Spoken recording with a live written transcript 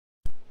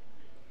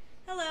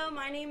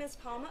my name is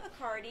Palma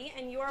Accardi,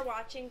 and you are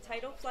watching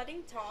Tidal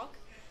Flooding Talk,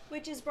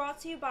 which is brought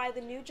to you by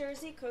the New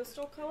Jersey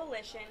Coastal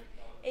Coalition,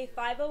 a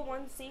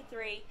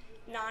 501c3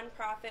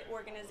 nonprofit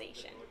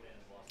organization.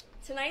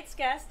 Tonight's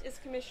guest is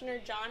Commissioner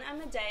John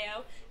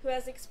Amodeo, who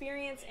has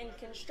experience in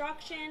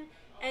construction,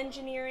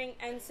 engineering,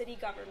 and city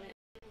government.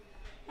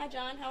 Hi,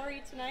 John. How are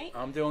you tonight?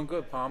 I'm doing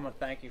good, Palma.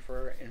 Thank you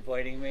for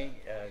inviting me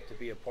to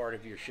be a part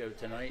of your show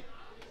tonight.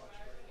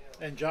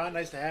 And John,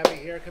 nice to have you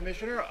here,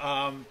 Commissioner.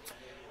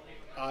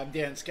 I'm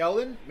Dan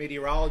Skeldon,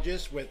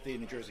 meteorologist with the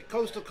New Jersey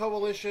Coastal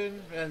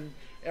Coalition and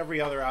every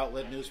other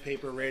outlet,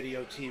 newspaper,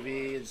 radio,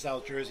 TV in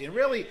South Jersey. And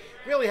really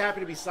happy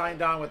to be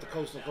signed on with the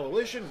Coastal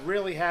Coalition.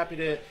 Really happy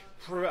to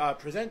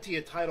present to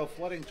you Tidal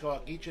Flooding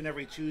Talk each and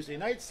every Tuesday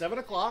night, 7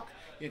 o'clock.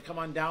 You can come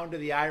on down to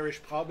the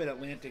Irish Pub in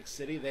Atlantic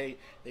City.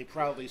 They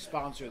proudly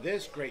sponsor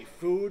this. Great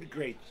food,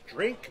 great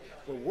drink.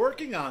 We're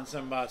working on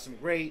some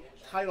great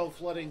Tidal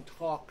Flooding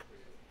Talk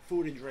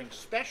food and drink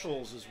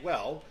specials as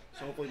well.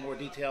 So hopefully more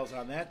details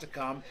on that to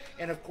come.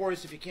 And of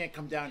course, if you can't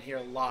come down here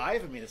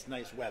live, I mean, it's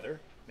nice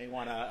weather. May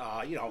want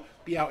to,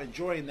 be out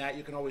enjoying that.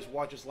 You can always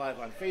watch us live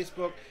on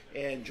Facebook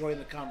and join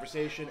the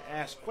conversation,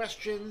 ask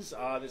questions.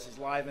 This is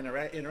live and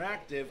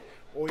interactive,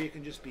 or you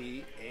can just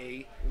be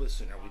a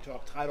listener. We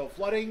talk tidal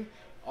flooding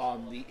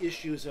on the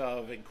issues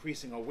of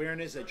increasing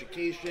awareness,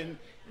 education,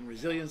 and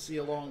resiliency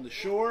along the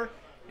shore.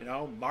 You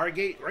know,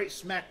 Margate, right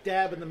smack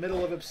dab in the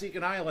middle of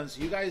Absecon Island,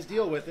 so you guys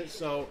deal with it.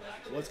 So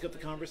let's get the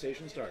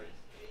conversation started.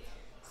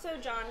 So,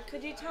 John,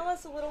 could you tell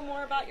us a little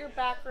more about your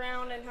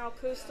background and how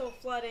coastal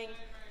flooding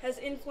has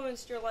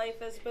influenced your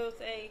life as both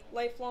a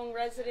lifelong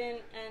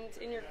resident and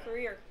in your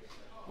career?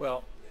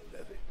 Well,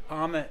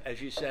 Palma,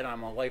 as you said,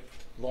 I'm a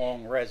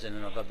lifelong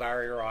resident of the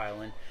Barrier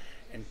Island,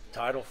 and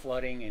tidal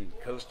flooding and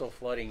coastal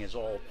flooding is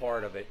all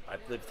part of it.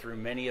 I've lived through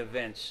many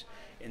events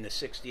in the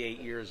 68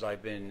 years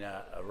I've been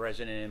a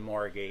resident in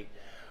Margate.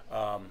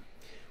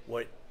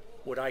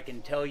 What I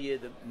can tell you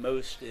the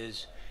most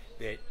is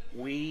that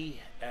we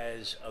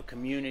as a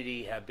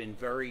community have been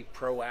very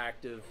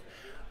proactive.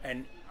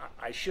 And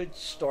I should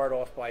start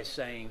off by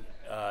saying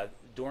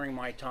during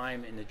my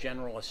time in the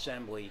General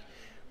Assembly,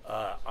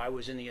 I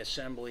was in the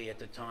Assembly at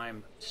the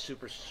time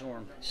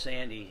Superstorm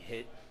Sandy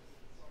hit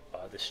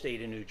the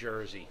state of New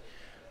Jersey,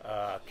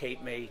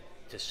 Cape May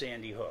to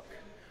Sandy Hook.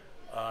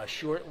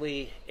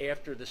 Shortly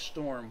after the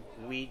storm,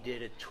 we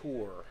did a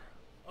tour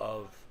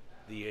of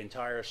the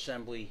entire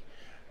Assembly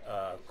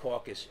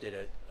caucus, did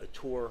a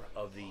tour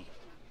of the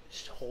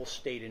whole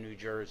state of New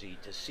Jersey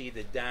to see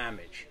the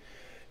damage.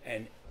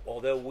 And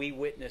although we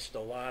witnessed a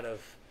lot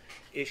of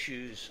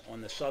issues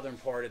on the southern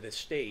part of the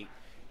state,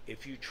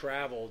 if you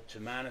traveled to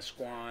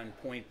Manasquan,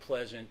 Point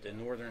Pleasant, the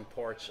northern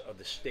parts of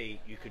the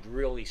state, you could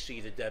really see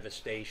the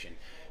devastation.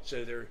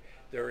 So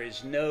there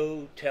is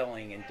no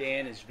telling, and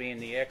Dan is being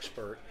the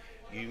expert,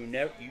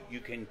 you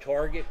can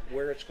target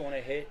where it's going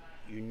to hit.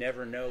 You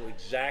never know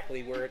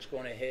exactly where it's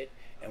going to hit,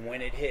 and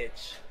when it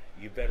hits,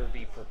 you better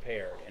be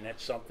prepared. And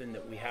that's something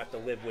that we have to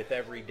live with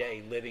every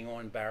day, living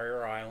on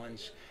barrier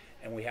islands,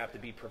 and we have to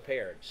be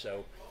prepared.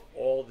 So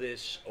all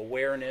this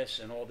awareness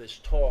and all this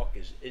talk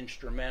is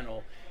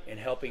instrumental in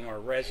helping our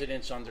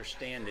residents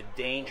understand the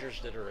dangers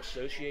that are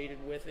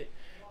associated with it,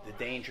 the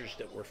dangers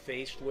that we're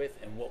faced with,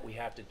 and what we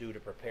have to do to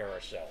prepare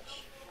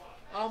ourselves.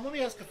 Let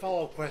me ask a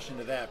follow-up question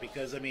to that,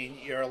 because I mean,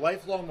 you're a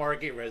lifelong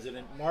Margate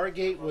resident.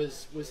 Margate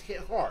was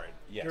hit hard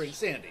during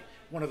Sandy,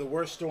 one of the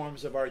worst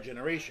storms of our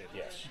generation.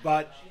 Yes.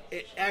 But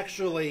it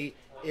actually,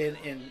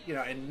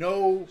 in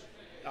no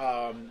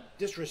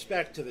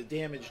disrespect to the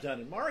damage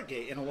done in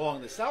Margate and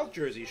along the South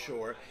Jersey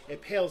shore,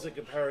 it pales in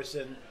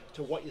comparison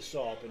to what you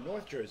saw up in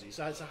North Jersey.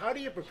 So how do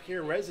you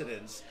prepare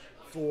residents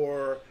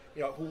for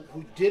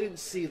who didn't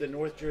see the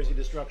North Jersey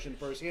destruction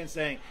firsthand,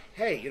 saying,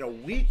 hey,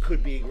 we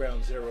could be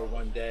ground zero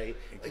one day?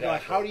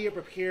 Exactly. How do you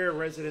prepare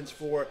residents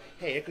for,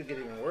 hey, it could get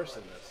even worse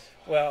than this?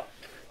 Well,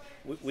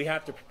 we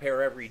have to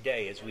prepare every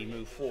day as we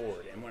move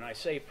forward. And when I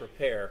say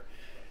prepare,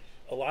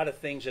 a lot of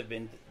things have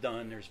been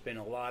done. There's been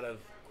a lot of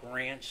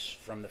grants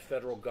from the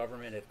federal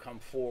government have come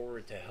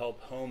forward to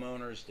help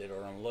homeowners that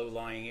are in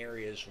low-lying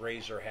areas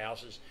raise their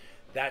houses.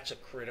 That's a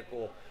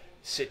critical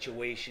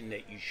situation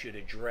that you should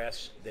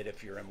address, that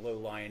if you're in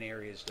low-lying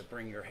areas, to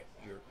bring your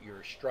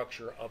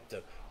structure up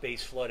to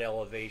base flood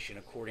elevation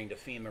according to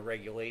FEMA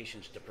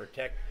regulations to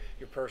protect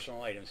your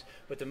personal items.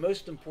 But the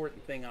most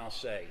important thing I'll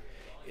say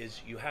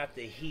is you have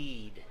to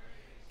heed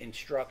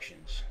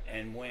instructions.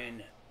 And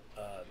when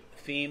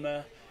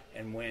FEMA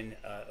and when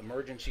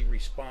emergency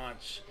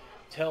response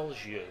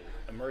tells you,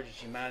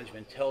 emergency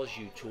management tells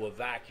you to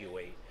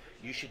evacuate,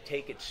 you should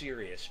take it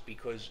serious,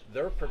 because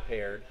they're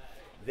prepared,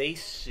 they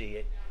see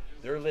it,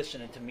 they're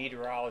listening to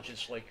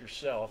meteorologists like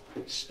yourself,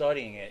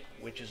 studying it,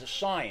 which is a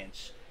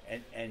science,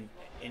 and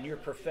in your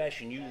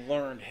profession you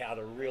learned how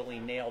to really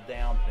nail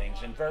down things,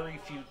 and very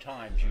few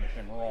times you've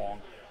been wrong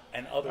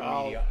and other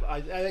media.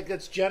 I think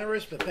that's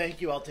generous, but thank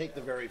you. I'll take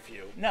the very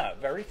few. No,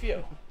 very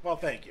few. Well,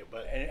 thank you.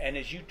 But and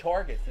as you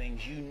target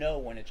things, you know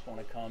when it's going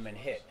to come and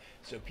hit.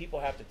 So people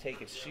have to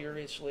take it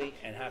seriously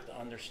and have to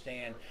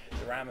understand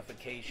the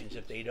ramifications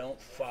if they don't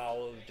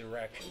follow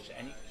directions.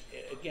 And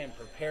again,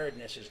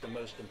 preparedness is the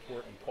most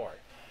important part.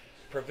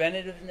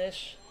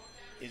 Preventativeness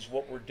is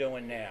what we're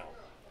doing now.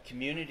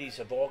 Communities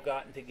have all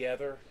gotten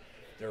together.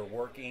 They're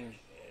working.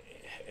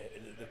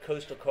 The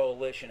Coastal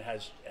Coalition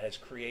has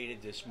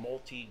created this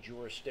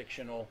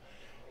multi-jurisdictional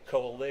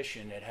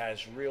coalition that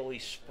has really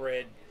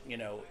spread,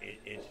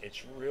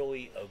 it's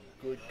really a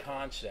good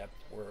concept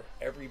where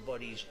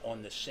everybody's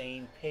on the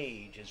same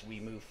page as we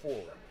move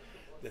forward.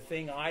 The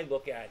thing I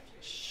look at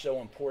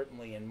so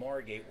importantly in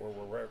Margate, where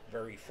we're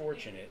very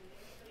fortunate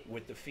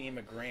with the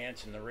FEMA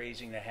grants and the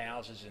raising the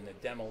houses and the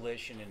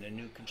demolition and the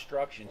new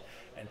construction,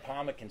 and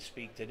Palma can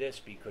speak to this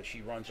because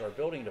she runs our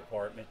building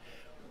department,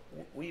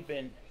 we've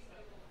been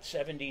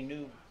 70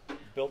 new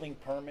building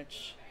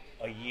permits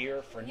a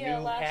year for new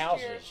last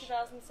houses. Year,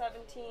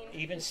 2017,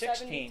 even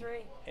 16. 73.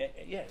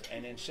 Yeah,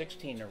 and in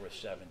 16 there was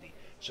 70.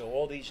 So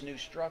all these new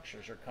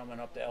structures are coming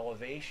up to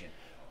elevation.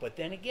 But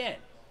then again,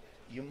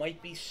 you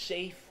might be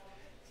safe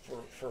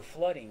for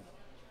flooding,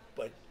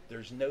 but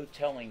there's no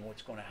telling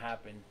what's going to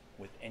happen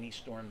with any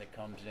storm that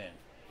comes in.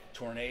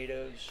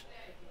 Tornadoes,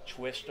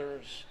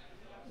 twisters,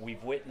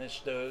 we've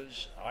witnessed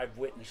those. I've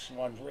witnessed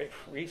one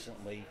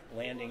recently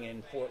landing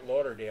in Fort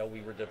Lauderdale.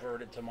 We were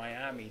diverted to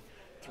Miami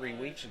 3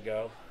 weeks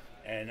ago,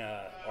 and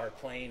our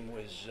plane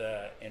was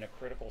in a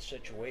critical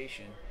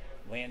situation,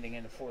 landing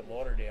in Fort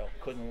Lauderdale.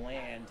 Couldn't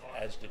land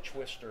as the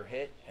twister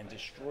hit and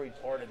destroyed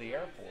part of the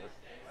airport,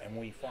 and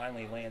we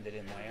finally landed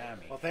in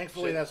Miami. Well,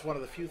 thankfully, that's one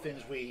of the few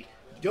things we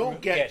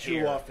don't get too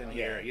here. often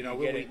here.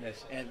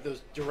 And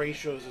those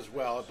derechos as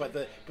well. But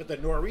the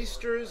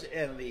nor'easters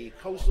and the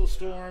coastal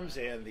storms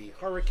and the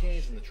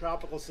hurricanes and the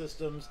tropical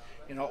systems,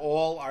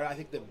 all are, I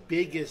think, the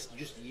biggest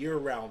just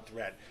year-round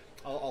threat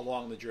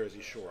along the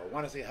Jersey Shore. I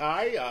want to say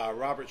hi,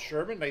 Robert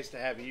Sherman. Nice to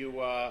have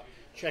you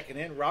checking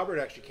in. Robert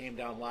actually came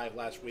down live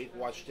last week,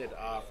 watched it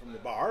from the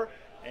bar,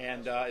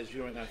 and is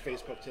viewing on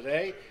Facebook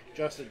today.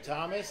 Justin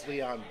Thomas,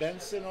 Leon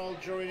Benson all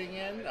joining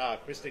in.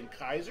 Kristen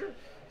Kaiser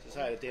says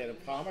hi to Dan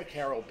and Palmer.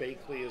 Carol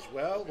Bakley as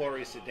well.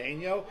 Lori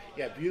Cedeno.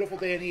 Yeah, beautiful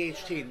day in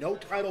EHT. No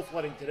tidal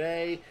flooding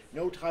today.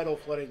 No tidal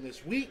flooding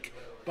this week.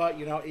 But,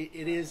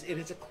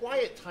 it's a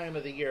quiet time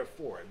of the year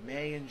for it.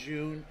 May and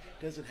June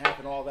doesn't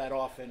happen all that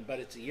often, but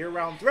it's a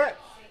year-round threat.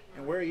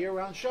 And we're a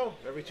year-round show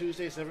every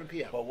Tuesday, 7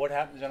 p.m. But what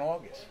happens in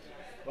August?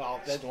 Well,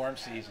 storm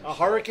season.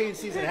 Hurricane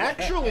season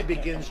actually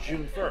begins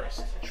June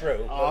 1st.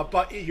 True.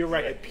 But you're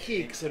right, it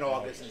peaks in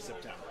August and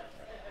September.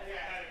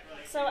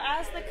 So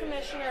as the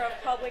Commissioner of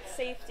Public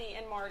Safety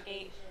in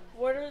Margate,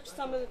 what are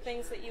some of the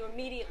things that you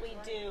immediately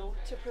do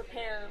to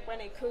prepare when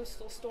a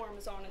coastal storm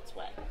is on its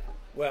way?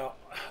 Well,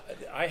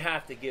 I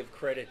have to give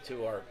credit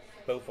to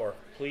both our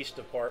police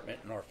department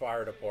and our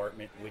fire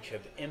department, which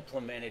have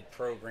implemented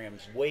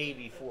programs way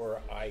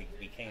before I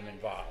became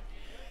involved.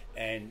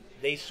 And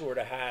they sort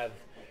of have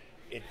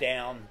it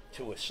down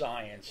to a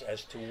science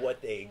as to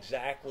what they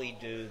exactly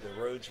do, the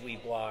roads we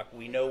block.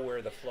 We know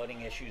where the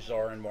flooding issues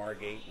are in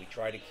Margate. We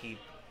try to keep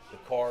the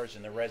cars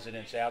and the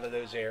residents out of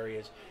those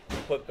areas. We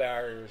put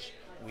barriers.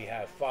 We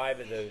have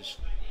 5 of those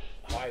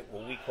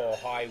what we call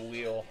high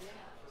wheel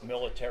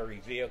military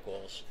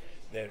vehicles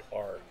that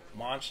are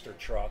monster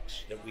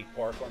trucks that we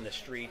park on the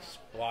streets,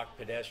 block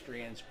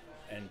pedestrians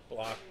and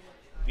block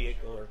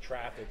vehicular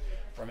traffic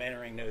from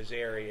entering those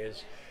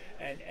areas.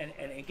 And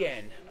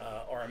again,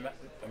 our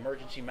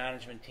emergency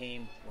management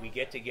team, we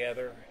get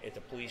together at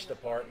the police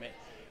department.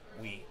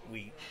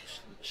 We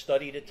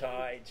study the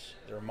tides.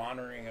 They're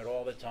monitoring it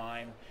all the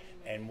time.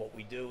 And what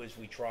we do is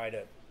we try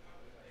to,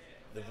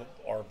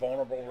 our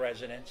vulnerable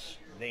residents,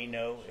 they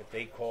know if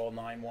they call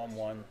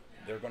 911,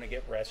 they're going to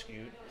get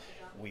rescued.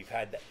 We've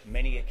had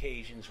many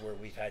occasions where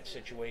we've had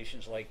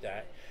situations like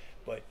that.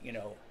 But,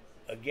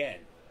 again,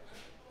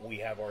 we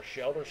have our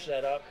shelter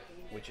set up,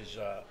 which is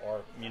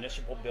our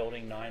municipal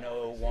building,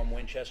 9001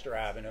 Winchester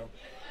Avenue.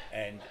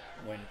 And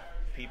when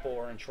people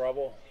are in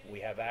trouble, we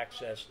have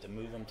access to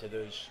move them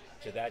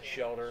to that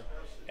shelter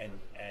and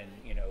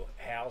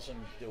house them,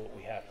 do what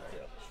we have to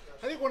do.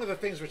 I think one of the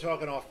things we're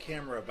talking off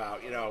camera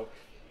about,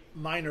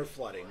 minor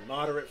flooding,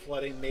 moderate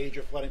flooding,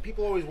 major flooding.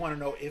 People always want to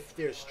know if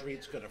their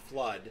street's going to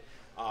flood,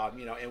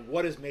 and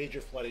what does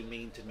major flooding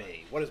mean to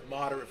me? What does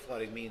moderate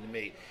flooding mean to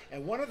me?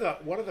 And one of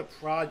the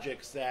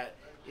projects that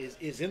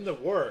is in the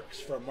works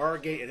for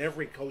Margate and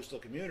every coastal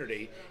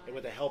community, and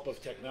with the help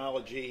of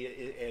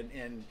technology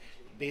and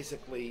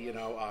basically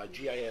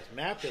GIS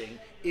mapping,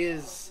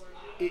 is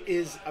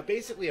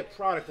basically a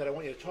product that I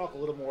want you to talk a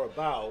little more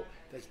about.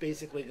 That's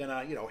basically going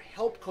to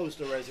help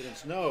coastal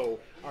residents know,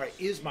 all right,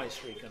 is my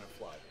street going to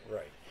flood?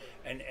 Right,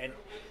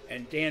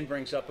 and Dan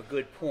brings up a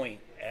good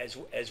point.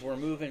 As we're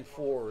moving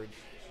forward,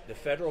 the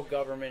federal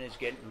government is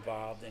getting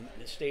involved, and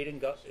the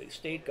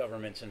state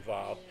government's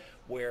involved,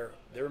 where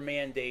they're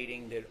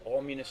mandating that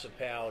all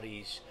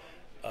municipalities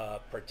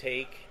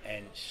partake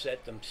and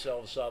set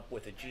themselves up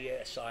with a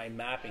GSI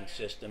mapping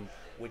system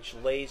which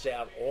lays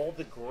out all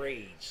the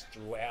grades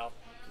throughout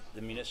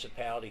the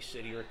municipality,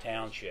 city, or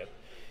township.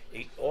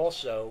 It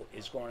also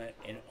is going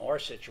to, in our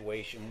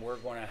situation, we're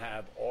going to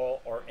have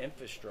all our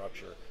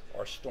infrastructure,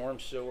 our storm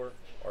sewer,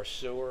 our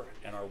sewer,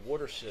 and our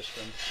water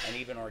system, and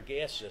even our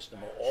gas system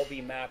will all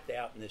be mapped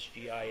out in this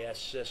GIS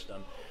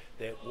system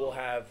that we'll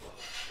have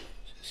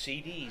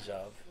CDs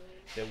of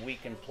that we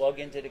can plug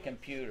into the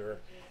computer,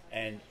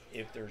 and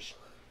if there's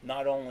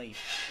not only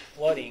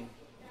flooding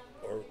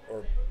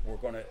or we're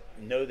going to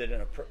know that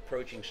an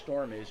approaching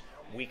storm is,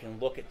 we can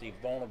look at the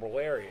vulnerable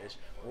areas.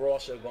 We're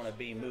also going to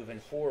be moving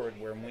forward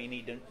where we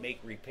need to make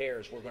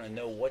repairs. We're going to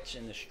know what's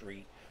in the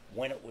street,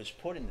 when it was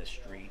put in the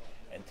street,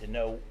 and to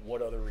know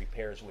what other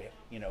repairs we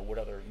have, what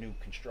other new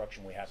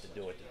construction we have to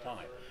do at the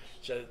time.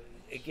 So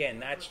again,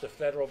 that's the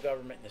federal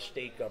government and the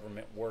state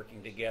government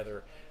working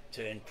together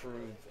to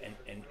improve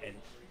and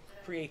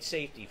create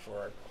safety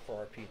for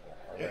our people,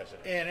 our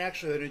residents. And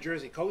actually, the New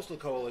Jersey Coastal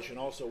Coalition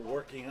also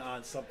working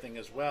on something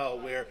as well,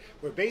 where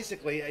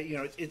basically,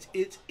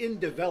 it's in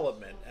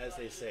development, as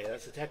they say.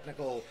 That's a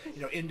technical,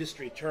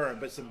 industry term.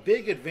 But some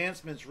big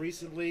advancements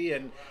recently,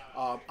 and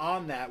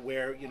on that,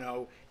 where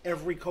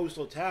every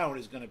coastal town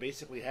is going to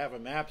basically have a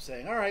map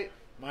saying, all right,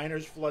 minor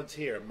floods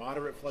here,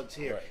 moderate floods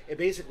here. Right. It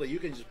basically, you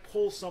can just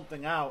pull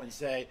something out and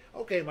say,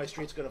 okay, my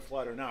street's going to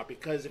flood or not.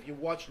 Because if you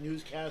watch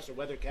newscasts or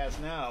weathercasts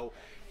now,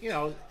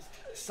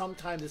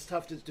 sometimes it's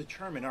tough to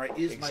determine, all right,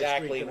 is my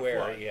street going to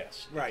flood?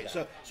 Yes. Right.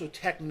 Exactly. So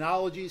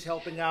technology's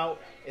helping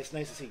out. It's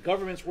nice to see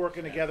governments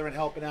working together and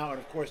helping out. And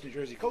of course, New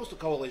Jersey Coastal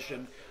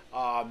Coalition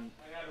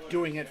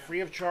doing it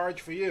free of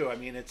charge for you. I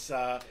mean, it's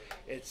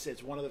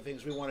one of the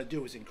things we want to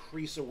do is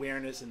increase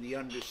awareness and the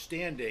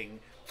understanding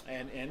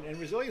and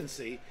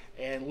resiliency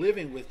and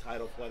living with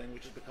tidal flooding,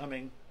 which is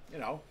becoming,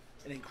 an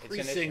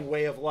increasing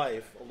way of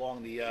life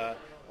along the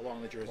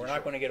Jersey Shore. We're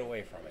not going to get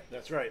away from it.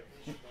 That's right.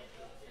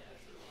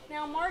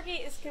 Now,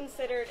 Margate is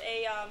considered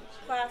a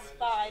Class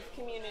 5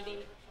 community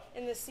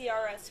in the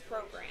CRS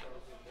program,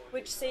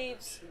 which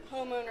saves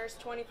homeowners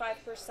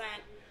 25%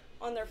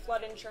 on their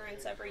flood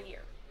insurance every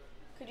year.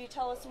 Could you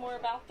tell us more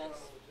about this?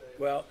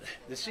 Well,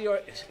 the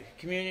CRS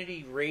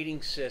community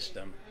rating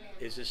system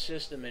is a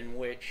system in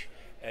which,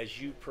 as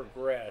you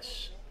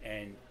progress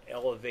and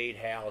elevate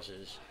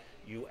houses,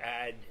 you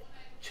add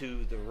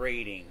to the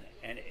rating,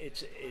 and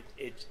it's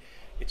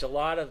a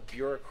lot of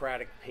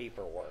bureaucratic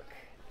paperwork.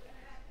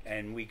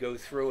 And we go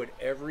through it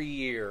every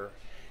year,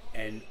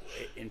 and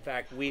in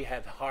fact we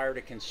have hired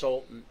a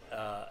consultant,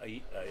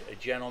 a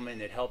gentleman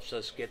that helps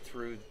us get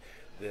through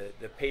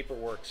the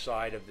paperwork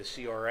side of the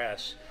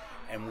CRS,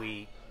 and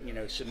we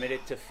submit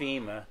it to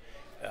FEMA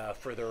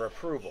for their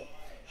approval.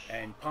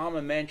 And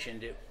Palma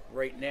mentioned it.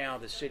 Right now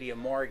the city of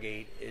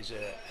Margate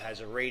has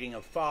a rating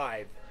of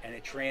 5, and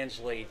it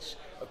translates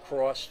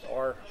across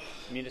our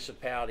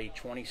municipality,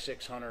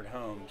 2,600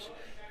 homes,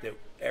 that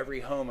every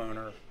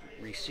homeowner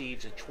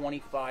receives a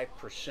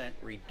 25%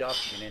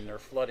 reduction in their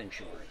flood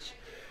insurance.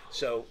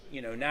 So,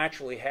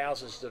 naturally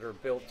houses that are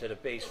built to the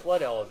base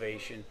flood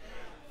elevation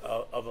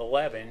of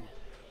 11,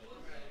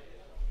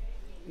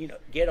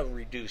 get a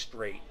reduced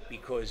rate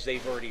because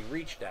they've already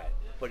reached that.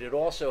 But it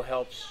also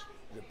helps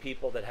the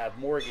people that have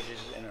mortgages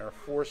and are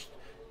forced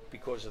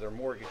because of their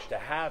mortgage to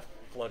have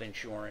flood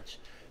insurance.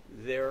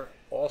 They're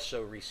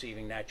also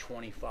receiving that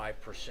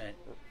 25%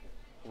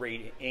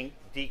 rate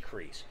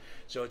decrease.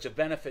 So it's a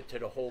benefit to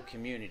the whole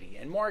community.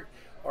 And Mark,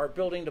 our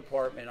building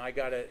department, I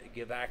got to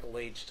give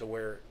accolades to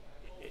where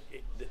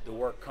the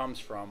work comes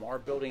from. Our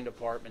building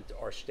department,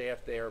 our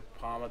staff there,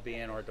 Palma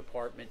being our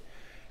department,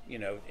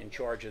 in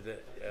charge of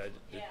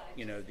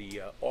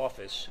the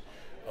office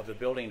of the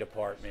building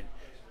department.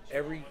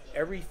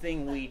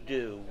 Everything we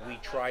do, we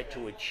try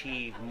to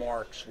achieve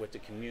marks with the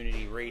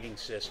community rating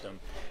system,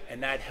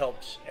 and that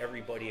helps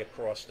everybody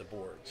across the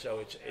board.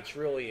 So it's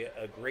really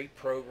a great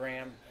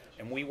program,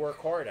 and we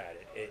work hard at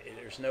it.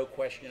 There's no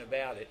question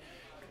about it.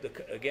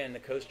 Again, the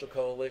Coastal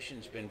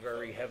Coalition's been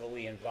very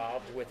heavily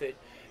involved with it.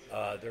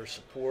 They're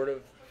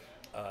supportive.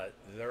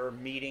 Their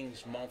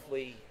meetings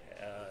monthly,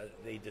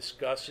 they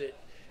discuss it.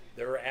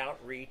 Their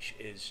outreach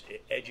is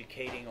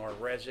educating our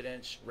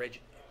residents,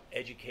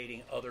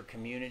 educating other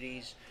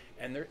communities,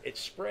 and it's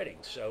spreading.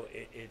 So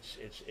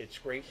it's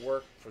great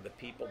work for the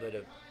people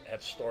that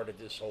have started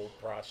this whole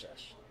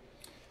process.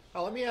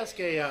 Let me ask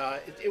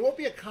it won't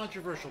be a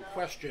controversial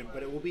question,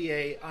 but it will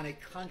be on a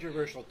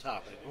controversial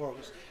topic.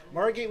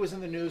 Margate was in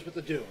the news with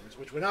the dunes,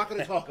 which we're not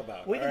going to talk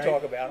about. We can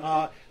talk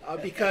about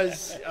it.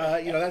 Because,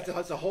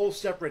 that's a whole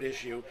separate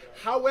issue.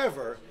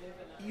 However,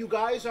 you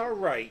guys are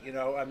right.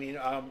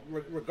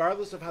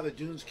 Regardless of how the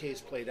dunes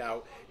case played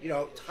out,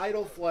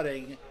 tidal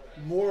flooding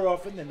more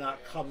often than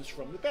not comes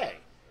from the bay.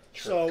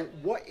 Sure. So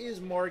what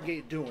is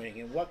Margate doing,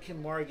 and what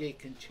can Margate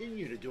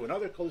continue to do, and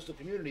other coastal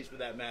communities for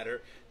that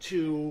matter,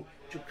 to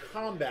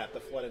combat the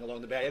flooding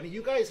along the bay? I mean,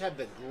 you guys have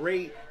the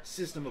great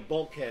system of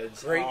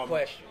bulkheads. Great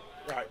question.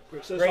 Right.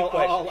 So, great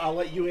question. I'll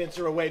let you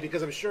answer away,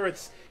 because I'm sure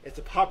it's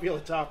a popular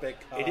topic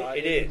it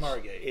in is.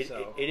 Margate.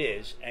 It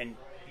is, and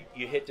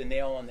you hit the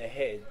nail on the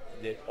head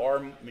that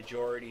our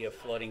majority of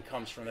flooding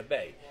comes from the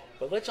bay.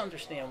 But let's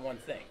understand one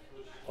thing.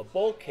 A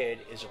bulkhead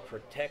is a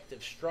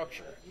protective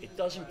structure. It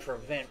doesn't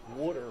prevent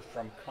water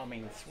from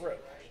coming through.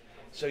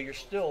 So you're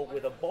still,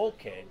 with a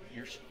bulkhead,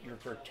 you're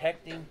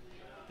protecting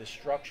the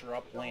structure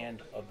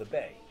upland of the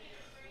bay.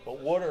 But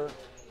water,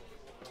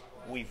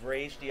 we've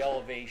raised the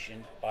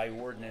elevation by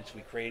ordinance.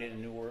 We created a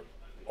new,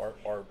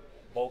 our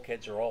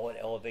bulkheads are all at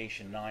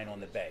elevation 9 on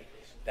the bay.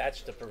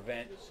 That's to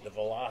prevent the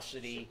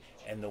velocity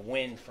and the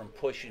wind from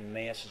pushing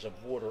masses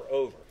of water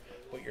over.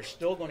 But you're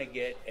still going to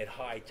get, at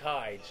high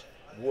tides,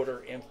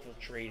 water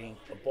infiltrating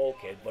the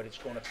bulkhead, but it's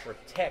going to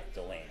protect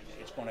the land.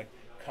 It's going to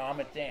calm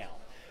it down.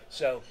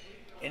 So,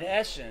 in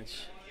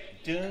essence,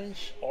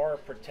 dunes are a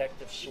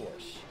protective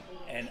source.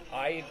 And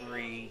I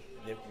agree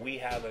that we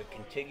have a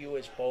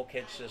contiguous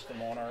bulkhead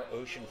system on our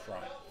ocean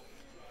front.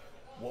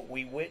 What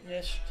we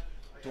witnessed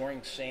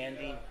during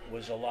Sandy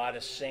was a lot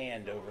of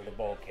sand over the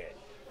bulkhead.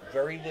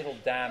 Very little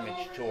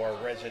damage to our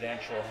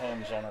residential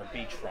homes on our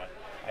beachfront.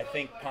 I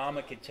think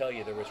Palma could tell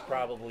you there was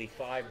probably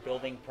 5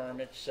 building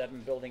permits,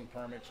 7 building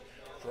permits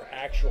for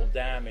actual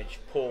damage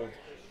pulled,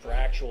 for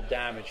actual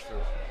damage for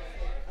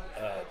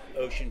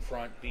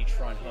oceanfront,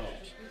 beachfront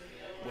homes.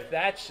 With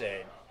that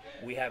said,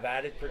 we have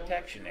added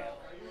protection now.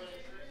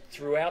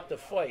 Throughout the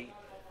fight,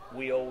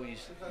 we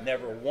always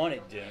never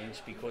wanted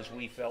dunes because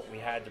we felt we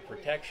had the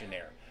protection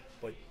there.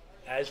 But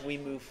as we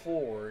move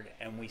forward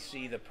and we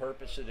see the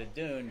purpose of the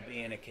dune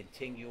being a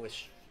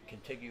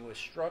contiguous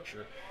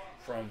structure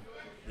from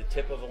the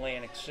tip of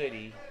Atlantic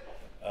City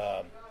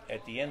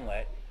at the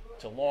inlet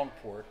to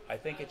Longport, I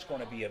think it's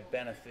going to be a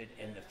benefit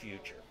in the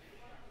future.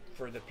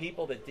 For the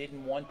people that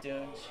didn't want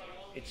dunes,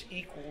 it's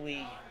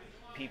equally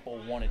people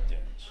wanted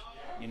dunes.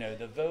 You know,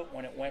 the vote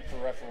when it went for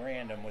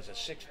referendum was a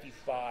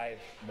 65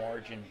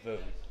 margin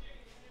vote.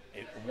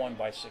 It won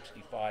by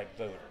 65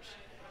 voters.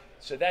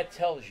 So that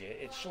tells you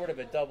it's sort of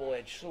a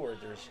double-edged sword.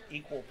 There's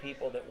equal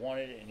people that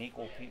wanted it and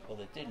equal people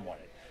that didn't want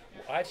it.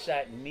 I've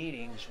sat in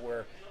meetings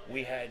where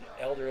we had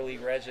elderly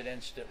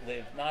residents that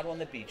lived not on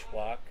the beach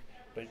block,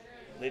 but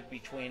lived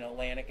between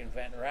Atlantic and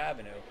Ventnor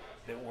Avenue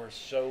that were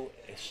so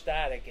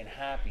ecstatic and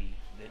happy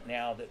that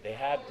now that they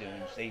have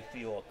dunes, they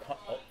feel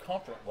a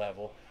comfort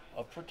level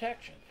of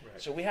protection.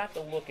 Right. So we have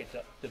to look at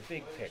the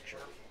big picture.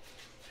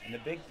 And the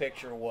big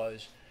picture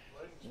was,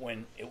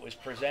 when it was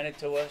presented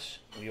to us,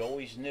 we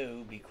always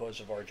knew,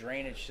 because of our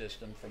drainage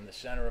system from the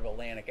center of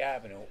Atlantic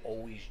Avenue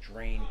always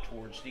drained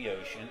towards the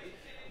ocean.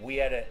 We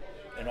had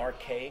an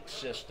archaic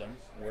system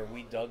where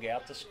we dug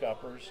out the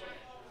scuppers,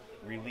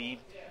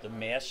 relieved the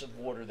massive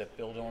water that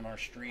built on our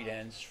street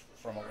ends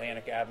from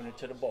Atlantic Avenue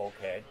to the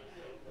bulkhead,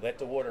 let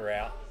the water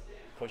out,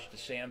 pushed the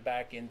sand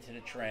back into the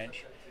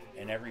trench,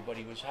 and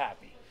everybody was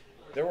happy.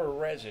 There were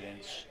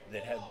residents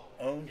that had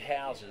owned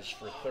houses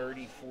for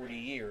 30, 40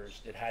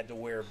 years that had to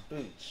wear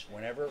boots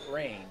whenever it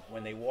rained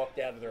when they walked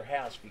out of their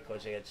house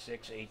because they had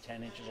 6, 8,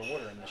 10 inches of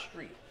water in the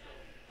street.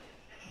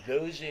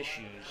 Those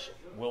issues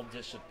will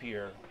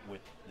disappear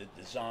with the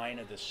design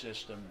of the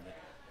system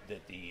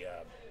that the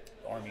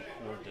Army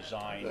Corps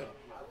designed. Good.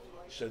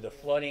 So the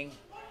flooding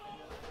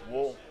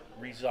will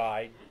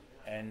reside,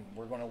 and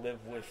we're going to live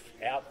with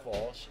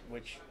outfalls,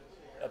 which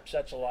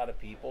upsets a lot of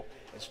people,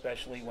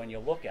 especially when you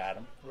look at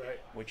them, right?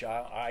 Which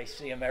I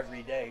see them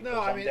every day. No,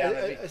 I mean,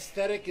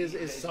 aesthetic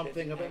is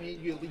something. I mean,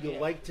 you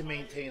like to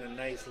maintain a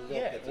nice look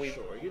at the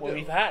shore.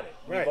 We've had it.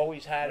 Right. We've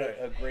always had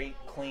a great,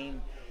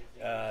 clean,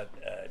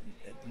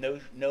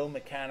 no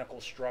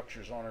mechanical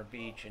structures on our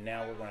beach, and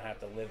now we're going to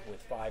have to live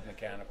with 5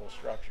 mechanical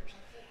structures.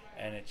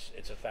 And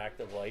it's a fact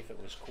of life. It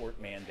was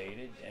court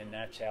mandated, and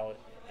that's how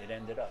it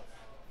ended up.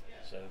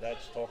 So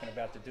that's talking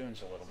about the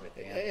dunes a little bit,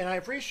 Dan. And I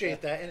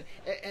appreciate that.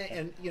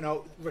 And you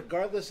know,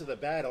 regardless of the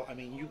battle, I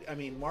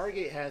mean,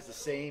 Margate has the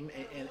same,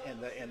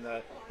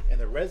 and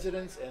the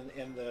residents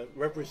and the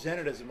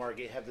representatives of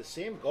Margate have the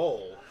same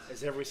goal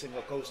as every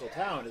single coastal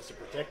town: is to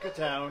protect your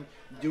town,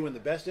 do in the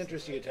best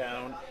interest of your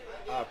town,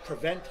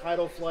 prevent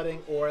tidal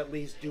flooding, or at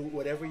least do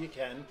whatever you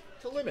can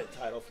to limit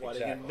tidal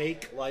flooding and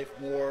make life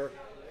more,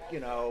 you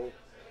know,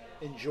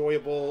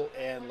 enjoyable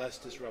and less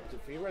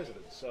disruptive for your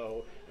residents.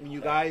 So I mean,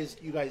 you guys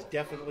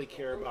definitely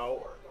care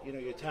about, you know,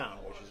 your town,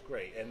 which is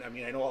great. And I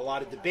mean, I know a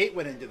lot of debate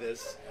went into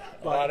this,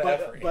 but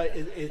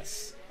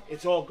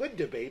it's all good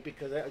debate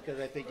because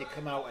I think you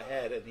come out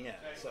ahead in the end.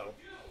 So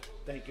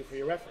thank you for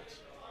your efforts.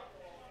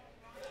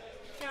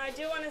 Now, I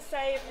do want to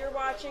say, if you're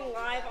watching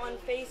live on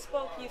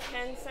Facebook, you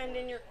can send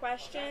in your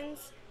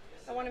questions.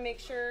 I want to make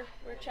sure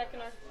we're checking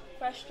our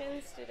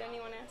questions. Did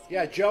anyone ask?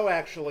 Yeah, Joe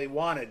actually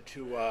wanted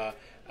to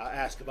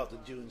ask about the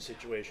dune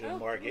situation in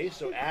Margate,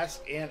 so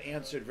asked and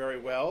answered very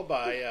well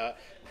by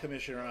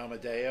Commissioner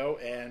Amodeo.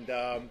 And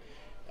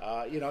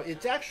you know,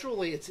 it's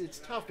actually it's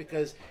tough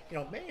because, you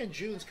know, May and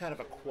June's kind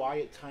of a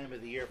quiet time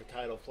of the year for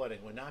tidal flooding.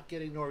 We're not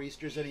getting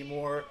nor'easters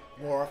anymore,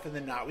 more often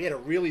than not. We had a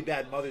really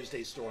bad Mother's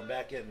Day storm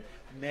back in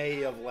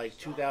May of like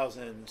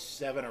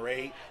 2007 or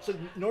 8. So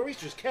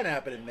nor'easters can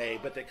happen in May,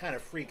 but they're kind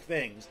of freak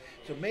things.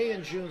 So May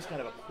and June's kind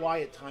of a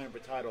quiet time for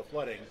tidal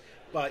flooding.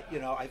 But, you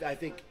know, I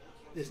think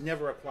there's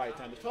never a quiet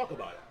time to talk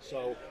about it.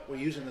 So we're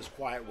using this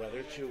quiet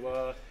weather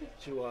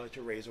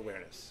to raise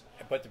awareness.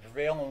 But the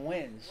prevailing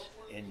winds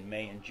in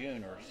May and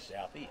June are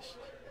southeast.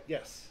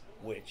 Yes.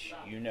 Which,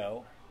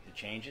 the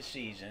change of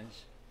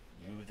seasons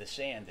move the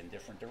sand in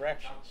different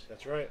directions.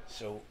 That's right.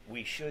 So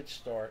we should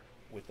start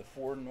with the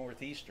 4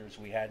 northeasters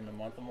we had in the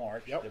month of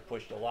March that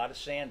pushed a lot of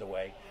sand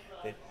away,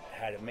 that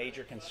had a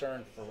major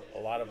concern for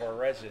a lot of our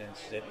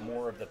residents that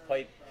more of the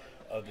pipe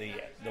of the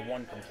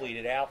one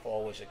completed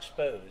outfall was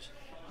exposed.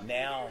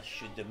 Now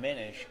should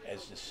diminish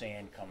as the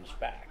sand comes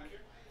back.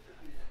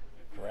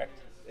 Correct?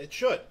 It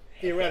should,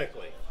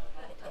 theoretically.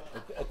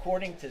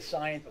 According to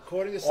science,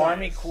 science,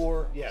 Army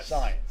Corps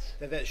science.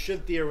 That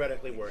should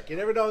theoretically work. You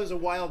never know, there's a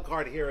wild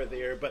card here or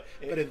there, but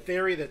in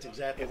theory, that's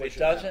exactly what if it should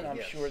doesn't, happen.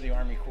 I'm sure the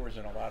Army Corps is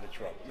in a lot of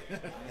trouble.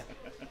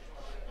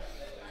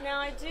 Now,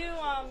 I do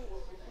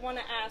want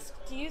to ask,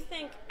 do you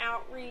think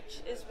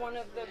outreach is one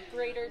of the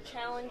greater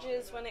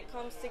challenges when it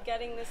comes to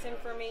getting this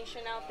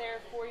information out there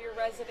for your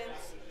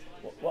residents?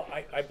 Well,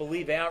 I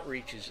believe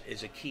outreach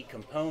is a key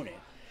component,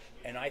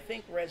 and I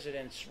think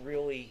residents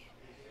really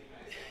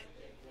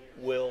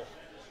will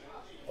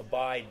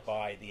abide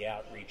by the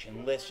outreach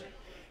and listen.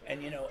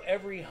 And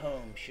every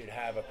home should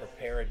have a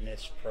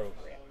preparedness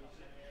program.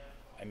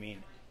 I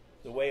mean,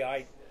 the way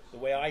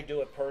I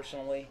do it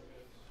personally,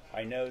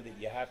 I know that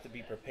you have to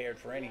be prepared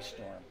for any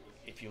storm.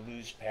 If you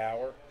lose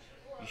power,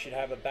 you should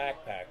have a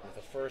backpack with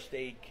a first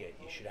aid kit.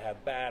 You should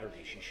have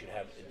batteries. You should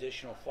have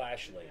additional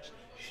flashlights.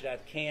 You should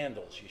have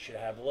candles. You should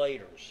have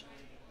lighters.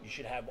 You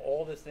should have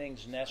all the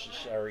things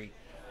necessary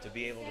to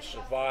be able to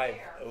survive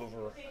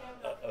over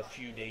a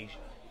few days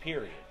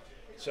period.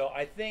 So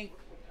I think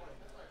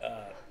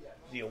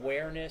the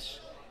awareness,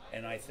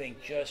 and I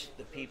think just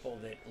the people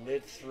that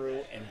lived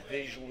through and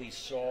visually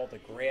saw the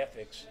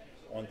graphics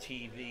on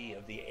TV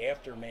of the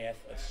aftermath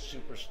of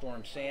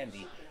Superstorm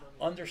Sandy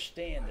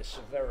understand the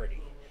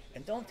severity,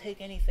 and don't take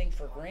anything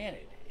for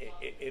granted.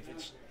 If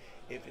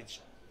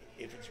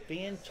it's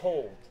being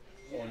told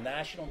on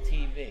national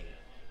TV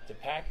to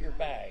pack your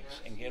bags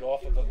and get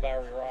off of a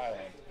barrier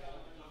island,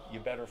 you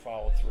better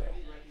follow through.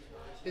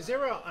 Is there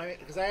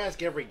because I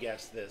ask every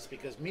guest this,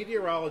 because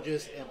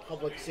meteorologists and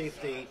public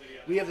safety,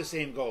 we have the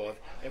same goal.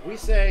 If we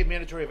say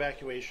mandatory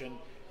evacuation,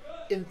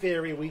 in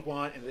theory we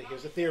want, and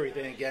here's the theory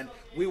thing again,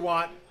 we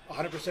want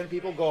 100%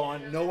 people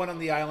gone, no one on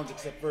the islands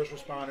except first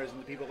responders and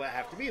the people that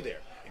have to be there.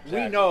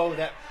 Exactly. We know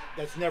that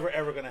that's never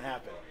ever going to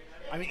happen.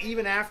 I mean,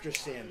 even after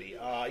Sandy,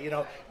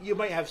 you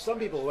might have some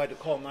people who had to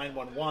call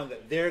 911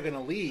 that they're going to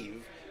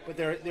leave, but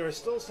there are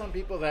still some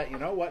people that,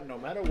 no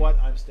matter what,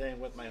 I'm staying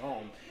with my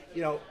home.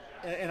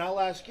 And I'll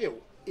ask you,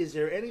 is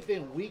there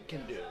anything we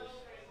can do,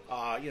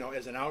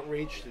 as an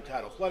outreach through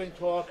Tidal Flooding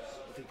Talk,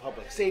 through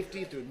public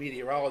safety, through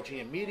meteorology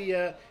and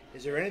media?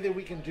 Is there anything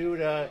we can do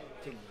to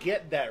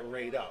get that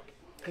rate up?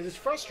 Because it's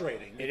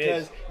frustrating.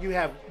 Because you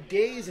have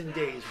days and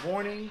days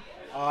warning.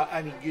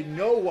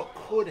 What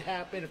could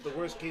happen if the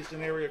worst case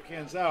scenario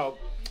pans out,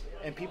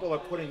 and people are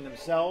putting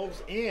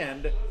themselves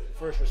and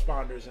first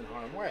responders in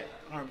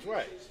harm's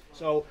way.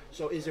 So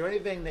is there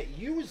anything that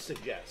you would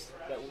suggest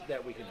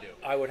that we can do?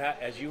 I would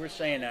as you were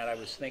saying that, I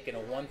was thinking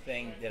of one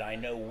thing that I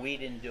know we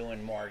didn't do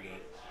in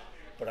Margate,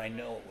 but I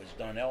know it was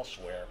done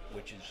elsewhere,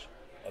 which is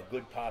a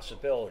good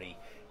possibility,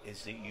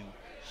 is that you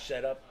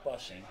set up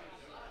busing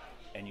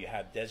and you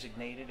have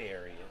designated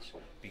areas,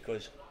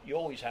 because you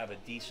always have a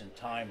decent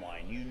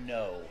timeline.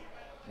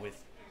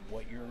 With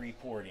what you're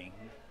reporting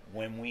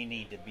when we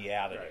need to be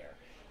out of there.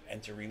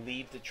 And to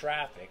relieve the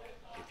traffic,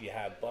 if you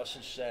have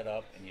buses set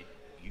up and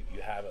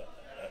you have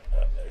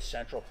a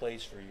central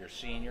place for your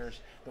seniors,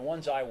 the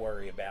ones I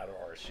worry about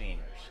are our seniors.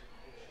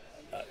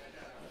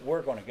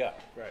 We're going to go.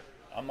 Right.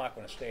 I'm not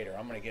going to stay there.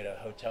 I'm going to get a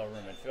hotel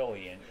room in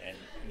Philly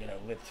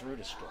and live through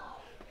the storm.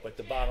 But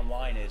the bottom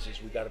line is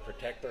we've got to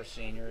protect our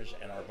seniors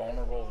and our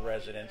vulnerable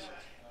residents,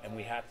 and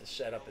we have to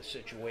set up a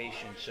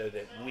situation so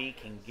that we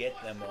can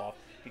get them off,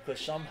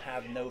 because some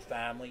have no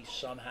family,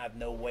 some have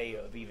no way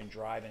of even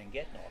driving and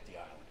getting off the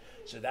island.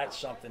 So that's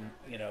something,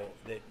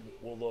 that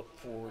we'll look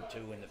forward to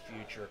in the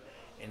future.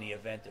 In the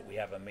event that we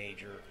have a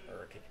major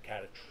or a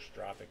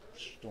catastrophic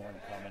storm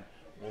coming,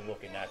 we'll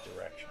look in that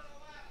direction.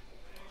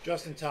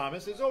 Justin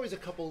Thomas, there's always a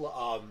couple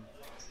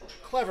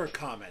clever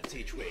comments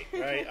each week,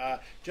 right?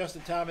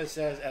 Justin Thomas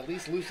says, at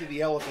least Lucy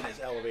the elephant is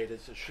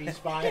elevated, so she's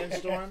fine in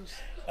storms.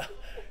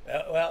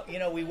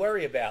 We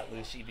worry about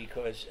Lucy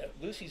because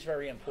Lucy's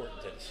very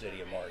important to the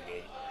city of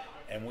Margate,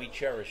 and we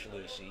cherish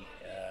Lucy.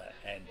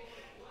 And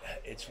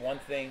it's one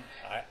thing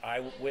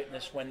I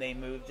witnessed when they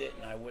moved it,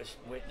 and I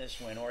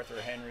witnessed when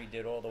Arthur Henry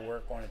did all the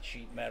work on its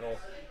sheet metal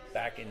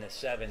back in the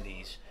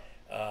 70s.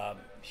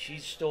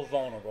 She's still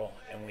vulnerable,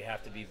 and we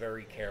have to be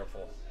very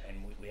careful, and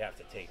we have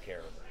to take care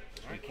of her,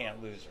 because we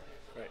can't lose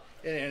her. Right.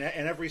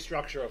 And every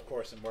structure, of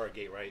course, in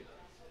Margate, right?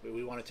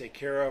 We want to take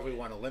care of, we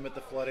want to limit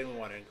the flooding, we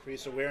want to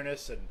increase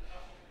awareness, and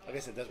like I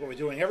said, that's what we're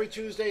doing every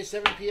Tuesday,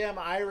 7 p.m.,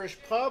 Irish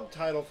Pub,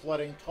 Tidal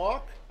Flooding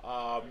Talk.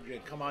 You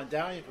can come on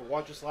down, you can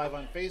watch us live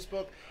on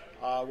Facebook.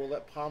 We'll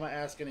let Palma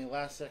ask any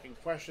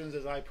last-second questions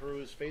as I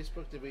peruse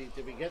Facebook. Did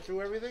we get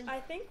through everything? I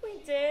think we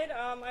did.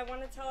 I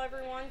want to tell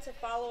everyone to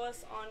follow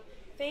us on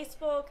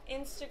Facebook,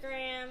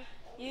 Instagram,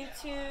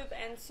 YouTube,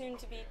 and soon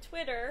to be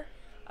Twitter.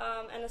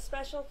 And a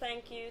special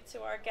thank you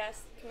to our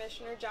guest,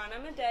 Commissioner John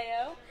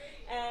Amodeo.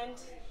 And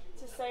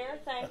to say our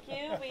thank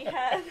you, we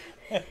have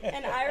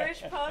an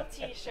Irish Pub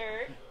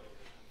t-shirt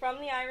from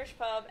the Irish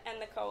Pub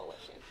and the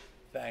Coalition.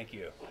 Thank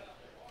you.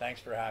 Thanks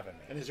for having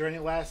me. And is there any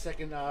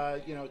last-second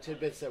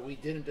tidbits that we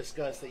didn't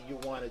discuss that you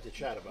wanted to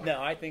chat about?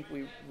 No, I think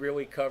we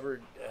really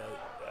covered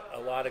a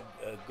lot of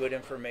good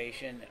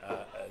information.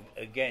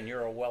 Again,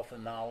 you're a wealth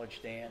of knowledge,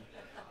 Dan.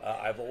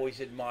 I've always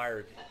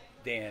admired,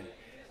 Dan.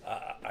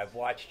 I've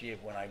watched you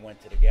when I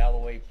went to the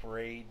Galloway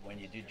Parade, when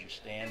you did your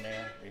stand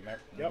there.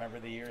 Remember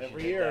the years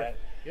Every you did year. that?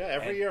 Yeah,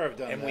 every year I've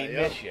done and that. And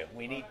we miss you.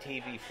 We need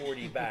TV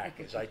 40 back.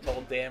 As I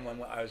told Dan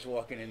when I was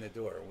walking in the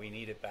door, we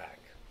need it back.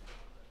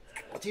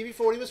 TV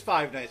 40 was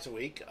 5 nights a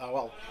week.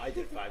 Well, I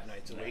did 5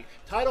 nights a week.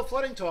 Tidal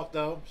Flooding Talk,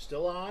 though,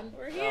 still on.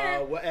 We're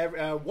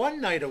here.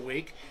 1 night a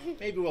week.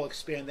 Maybe we'll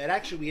expand that.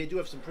 Actually, we do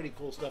have some pretty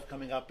cool stuff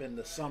coming up in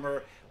the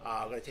summer.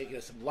 We're going to take you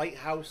to some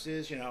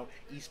lighthouses,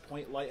 East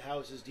Point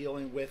lighthouses,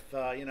 dealing with,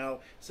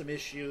 some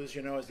issues,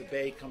 as the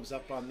Bay comes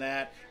up on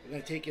that. We're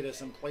going to take you to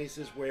some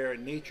places where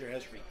nature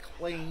has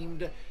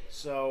reclaimed.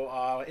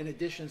 So, in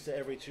addition to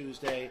every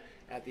Tuesday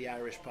at the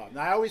Irish Pub.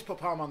 Now, I always put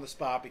Palm on the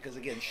spot because,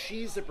 again,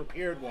 she's the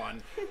prepared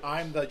one.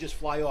 I'm the just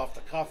fly off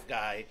the cuff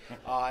guy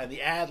and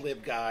the ad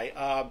lib guy.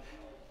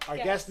 Our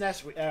guest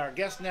next week.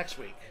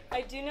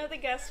 I do know the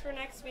guest for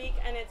next week,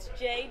 and it's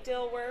Jay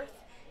Dilworth.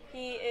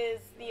 He is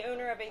the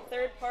owner of a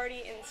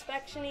third-party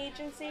inspection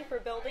agency for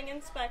building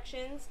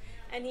inspections,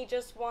 and he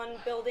just won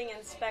Building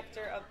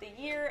Inspector of the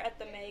Year at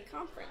the May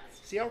conference.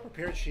 See how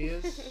prepared she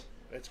is?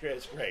 It's great.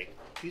 It's great.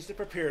 She's the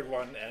prepared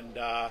one, and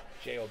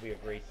Jay will be a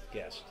great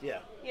guest. Yeah.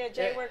 Yeah,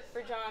 Jay worked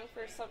for John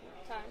for some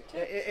time too.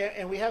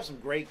 And we have some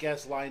great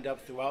guests lined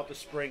up throughout the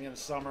spring and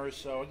summer.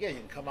 So again, you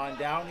can come on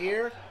down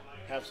here,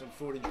 have some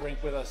food and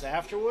drink with us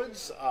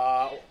afterwards,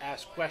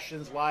 ask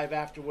questions live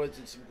afterwards,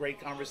 and some great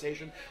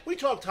conversation. We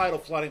talk tidal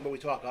flooding, but we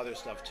talk other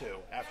stuff too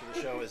after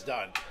the show is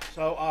done.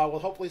 So we'll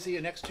hopefully see you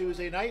next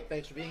Tuesday night.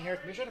 Thanks for being here,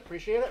 Commissioner.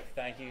 Appreciate it.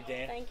 Thank you,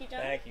 Dan. Thank you, John.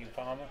 Thank you,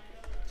 Palmer.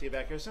 See you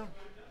back here soon.